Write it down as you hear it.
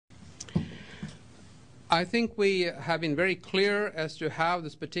I think we have been very clear as to how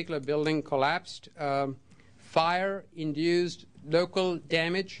this particular building collapsed. Fire induced local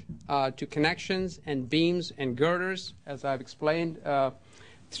damage to connections and beams and girders, as I've explained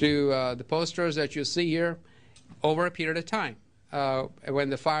through the posters that you see here, over a period of time when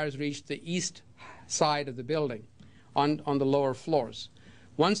the fires reached the east side of the building on the lower floors.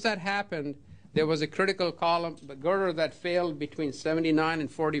 Once that happened, there was a critical column, the girder that failed between 79 and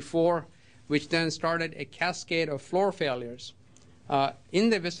 44, which then started a cascade of floor failures in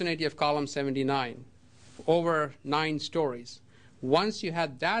the vicinity of column 79, over 9 stories. Once you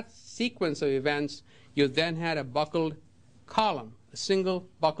had that sequence of events, you then had a buckled column, a single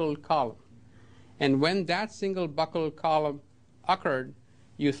buckled column. And when that single buckled column occurred,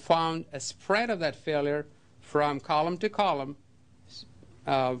 you found a spread of that failure from column to column,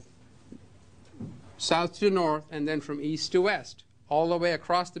 south to north, and then from east to west, all the way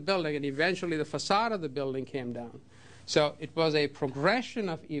across the building, and eventually the facade of the building came down. So it was a progression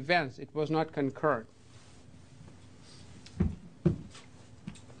of events. It was not concurrent.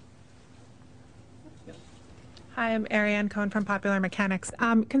 Hi, I'm Ariane Cohn from Popular Mechanics.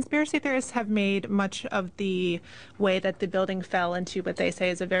 Conspiracy theorists have made much of the way that the building fell into what they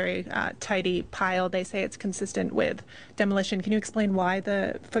say is a very tidy pile. They say it's consistent with demolition. Can you explain why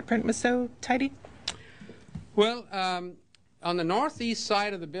the footprint was so tidy? Well, on the northeast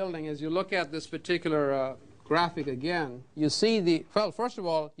side of the building, as you look at this particular graphic again, you see well, first of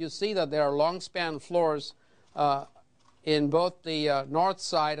all, you see that there are long span floors in both the north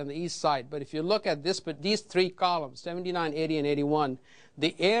side and the east side. But if you look at these 3 columns, 79, 80, and 81,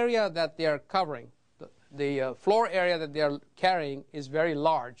 the area that they are covering, the floor area that they are carrying is very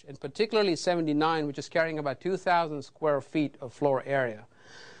large, and particularly 79, which is carrying about 2,000 square feet of floor area.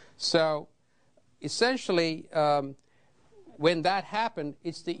 So essentially, when that happened,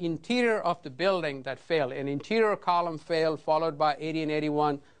 it's the interior of the building that failed. An interior column failed, followed by 80 and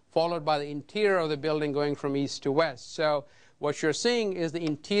 81, followed by the interior of the building going from east to west. So what you're seeing is the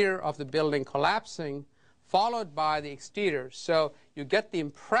interior of the building collapsing, followed by the exterior. So you get the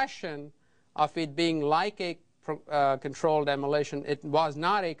impression of it being like a controlled demolition. It was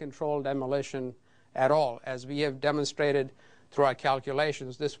not a controlled demolition at all, as we have demonstrated through our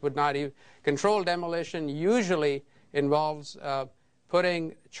calculations. This would not even... Controlled demolition usually involves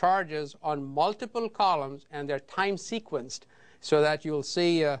putting charges on multiple columns, and they're time sequenced, so that you'll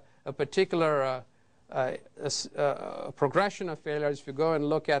see a particular progression of failures. If you go and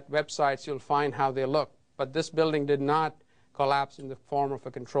look at websites, you'll find how they look. But this building did not collapse in the form of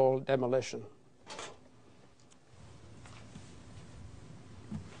a controlled demolition.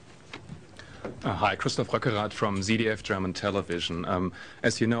 Hi, Christoph Röckerath from ZDF German Television.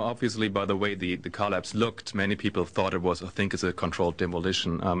 As you know, obviously, by the way the collapse looked, many people thought it was, I think, it's a controlled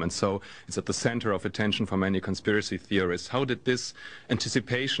demolition. And so it's at the center of attention for many conspiracy theorists. How did this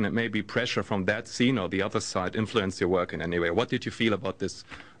anticipation and maybe pressure from that scene or the other side influence your work in any way? What did you feel about this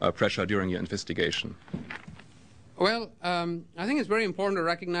pressure during your investigation? Well, I think it's very important to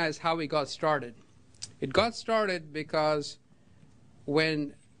recognize how we got started. It got started because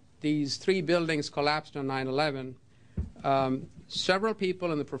when these 3 buildings collapsed on 9/11, several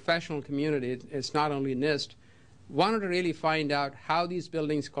people in the professional community, it's not only NIST, wanted to really find out how these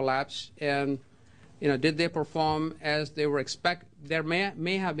buildings collapsed, and did they perform as they were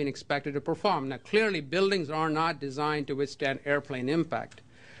may have been expected to perform. Now, clearly, buildings are not designed to withstand airplane impact,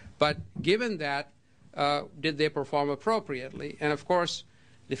 but given that, did they perform appropriately? And of course,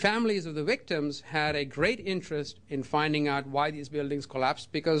 the families of the victims had a great interest in finding out why these buildings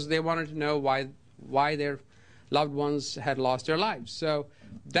collapsed, because they wanted to know why their loved ones had lost their lives. So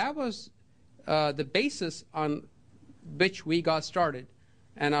that was the basis on which we got started.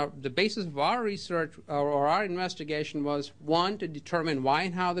 And the basis of our research or our investigation was, 1, to determine why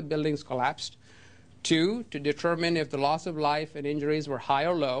and how the buildings collapsed, 2, to determine if the loss of life and injuries were high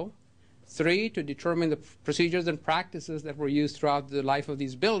or low, 3, to determine the procedures and practices that were used throughout the life of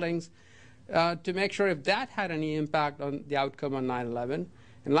these buildings, to make sure if that had any impact on the outcome on 9/11.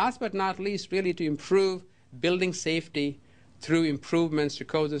 And last but not least, really to improve building safety through improvements to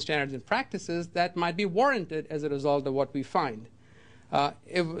codes and standards and practices that might be warranted as a result of what we find.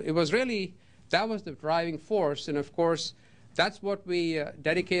 It was really, that was the driving force, and of course, that's what we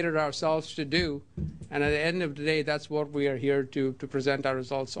dedicated ourselves to do, and at the end of the day, that's what we are here to present our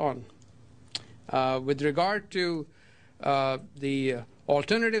results on. With regard to the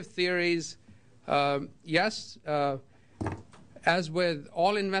alternative theories, yes, as with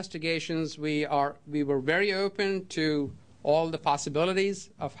all investigations, we were very open to all the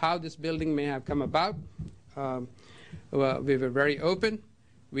possibilities of how this building may have come about. We were very open.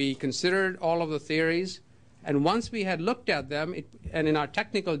 We considered all of the theories, and once we had looked at them, and in our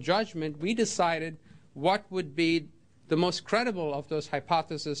technical judgment, we decided what would be the most credible of those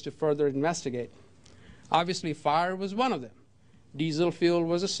hypotheses to further investigate. Obviously, fire was one of them. Diesel fuel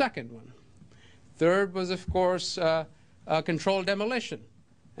was a second one. Third was, of course, controlled demolition.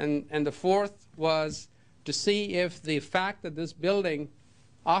 And the fourth was to see if the fact that this building,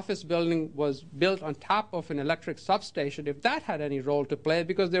 office building, was built on top of an electric substation, if that had any role to play,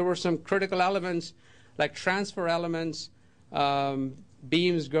 because there were some critical elements like transfer elements,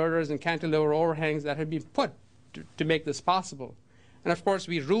 beams, girders, and cantilever overhangs that had been put to make this possible. And of course,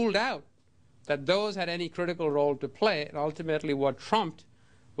 we ruled out that those had any critical role to play, and ultimately what trumped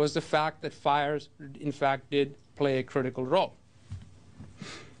was the fact that fires, in fact, did play a critical role.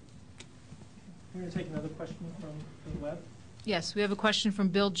 We're going to take another question from the web. Yes, we have a question from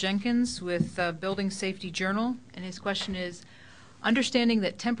Bill Jenkins with Building Safety Journal, and his question is, understanding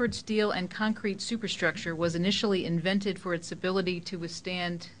that tempered steel and concrete superstructure was initially invented for its ability to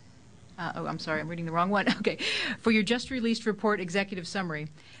withstand oh, I'm sorry, I'm reading the wrong one. Okay. For your just released report executive summary,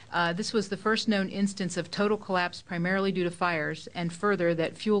 this was the first known instance of total collapse primarily due to fires, and further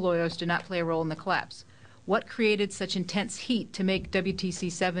that fuel oils did not play a role in the collapse. What created such intense heat to make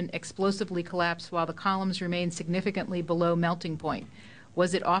WTC-7 explosively collapse while the columns remained significantly below melting point?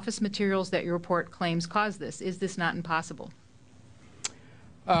 Was it office materials that your report claims caused this? Is this not impossible?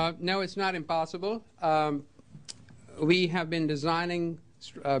 No, it's not impossible. We have been designing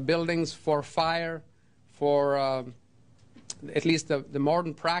buildings for fire for at least the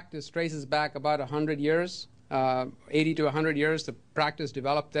modern practice traces back about 100 years, 80 to 100 years. The practice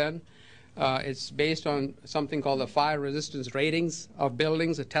developed then. It's based on something called the fire resistance ratings of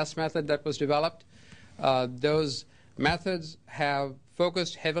buildings, a test method that was developed. Those methods have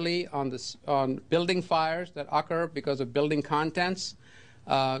focused heavily on building fires that occur because of building contents.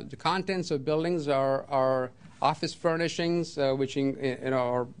 The contents of buildings are office furnishings, which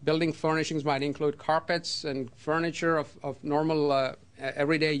or building furnishings might include carpets and furniture of normal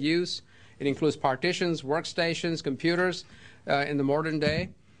everyday use. It includes partitions, workstations, computers in the modern day.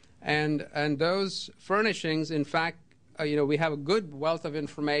 And those furnishings, in fact, we have a good wealth of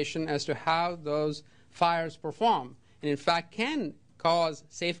information as to how those fires perform, and in fact can cause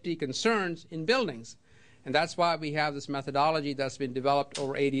safety concerns in buildings. And that's why we have this methodology that's been developed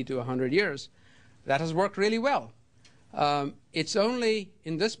over 80 to 100 years. That has worked really well. It's only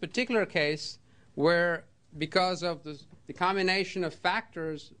in this particular case where, because of the combination of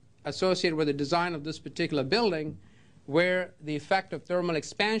factors associated with the design of this particular building, where the effect of thermal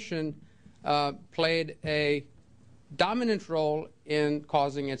expansion played a dominant role in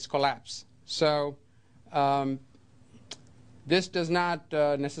causing its collapse. So this does not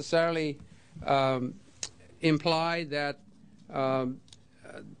necessarily imply that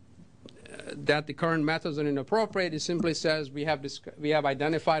that the current methods are inappropriate. It simply says we have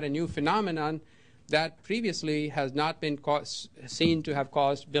identified a new phenomenon that previously has not been seen to have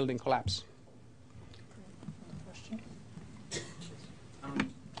caused building collapse.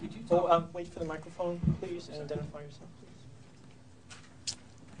 Wait for the microphone, please, and identify yourself, please.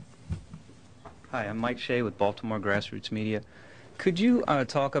 Hi, I'm Mike Shea with Baltimore Grassroots Media. Could you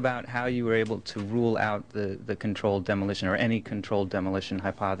talk about how you were able to rule out the controlled demolition or any controlled demolition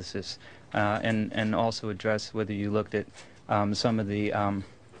hypothesis, and also address whether you looked at some of the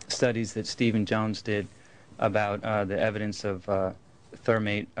studies that Stephen Jones did about the evidence of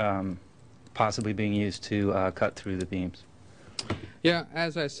thermate possibly being used to cut through the beams? Yeah,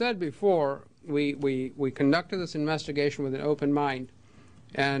 as I said before, we conducted this investigation with an open mind,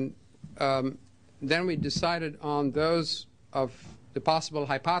 and then we decided on those of the possible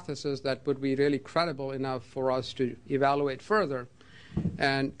hypotheses that would be really credible enough for us to evaluate further.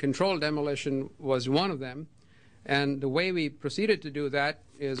 And controlled demolition was one of them. And the way we proceeded to do that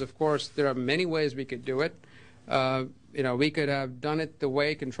is, of course, there are many ways we could do it. We could have done it the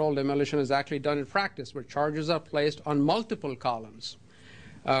way controlled demolition is actually done in practice, where charges are placed on multiple columns,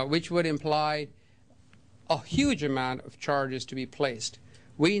 which would imply a huge amount of charges to be placed.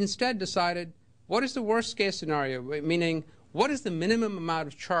 We instead decided, what is the worst case scenario? Meaning, what is the minimum amount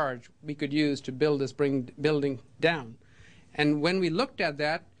of charge we could use to build this building down? And when we looked at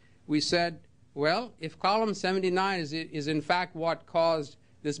that, we said, well, if column 79 is in fact what caused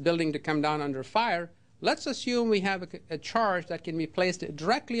this building to come down under fire, let's assume we have a charge that can be placed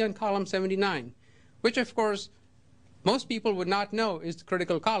directly on column 79, which, of course, most people would not know is the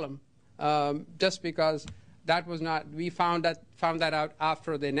critical column, just because that was not, we found that out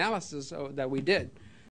after the analysis that we did.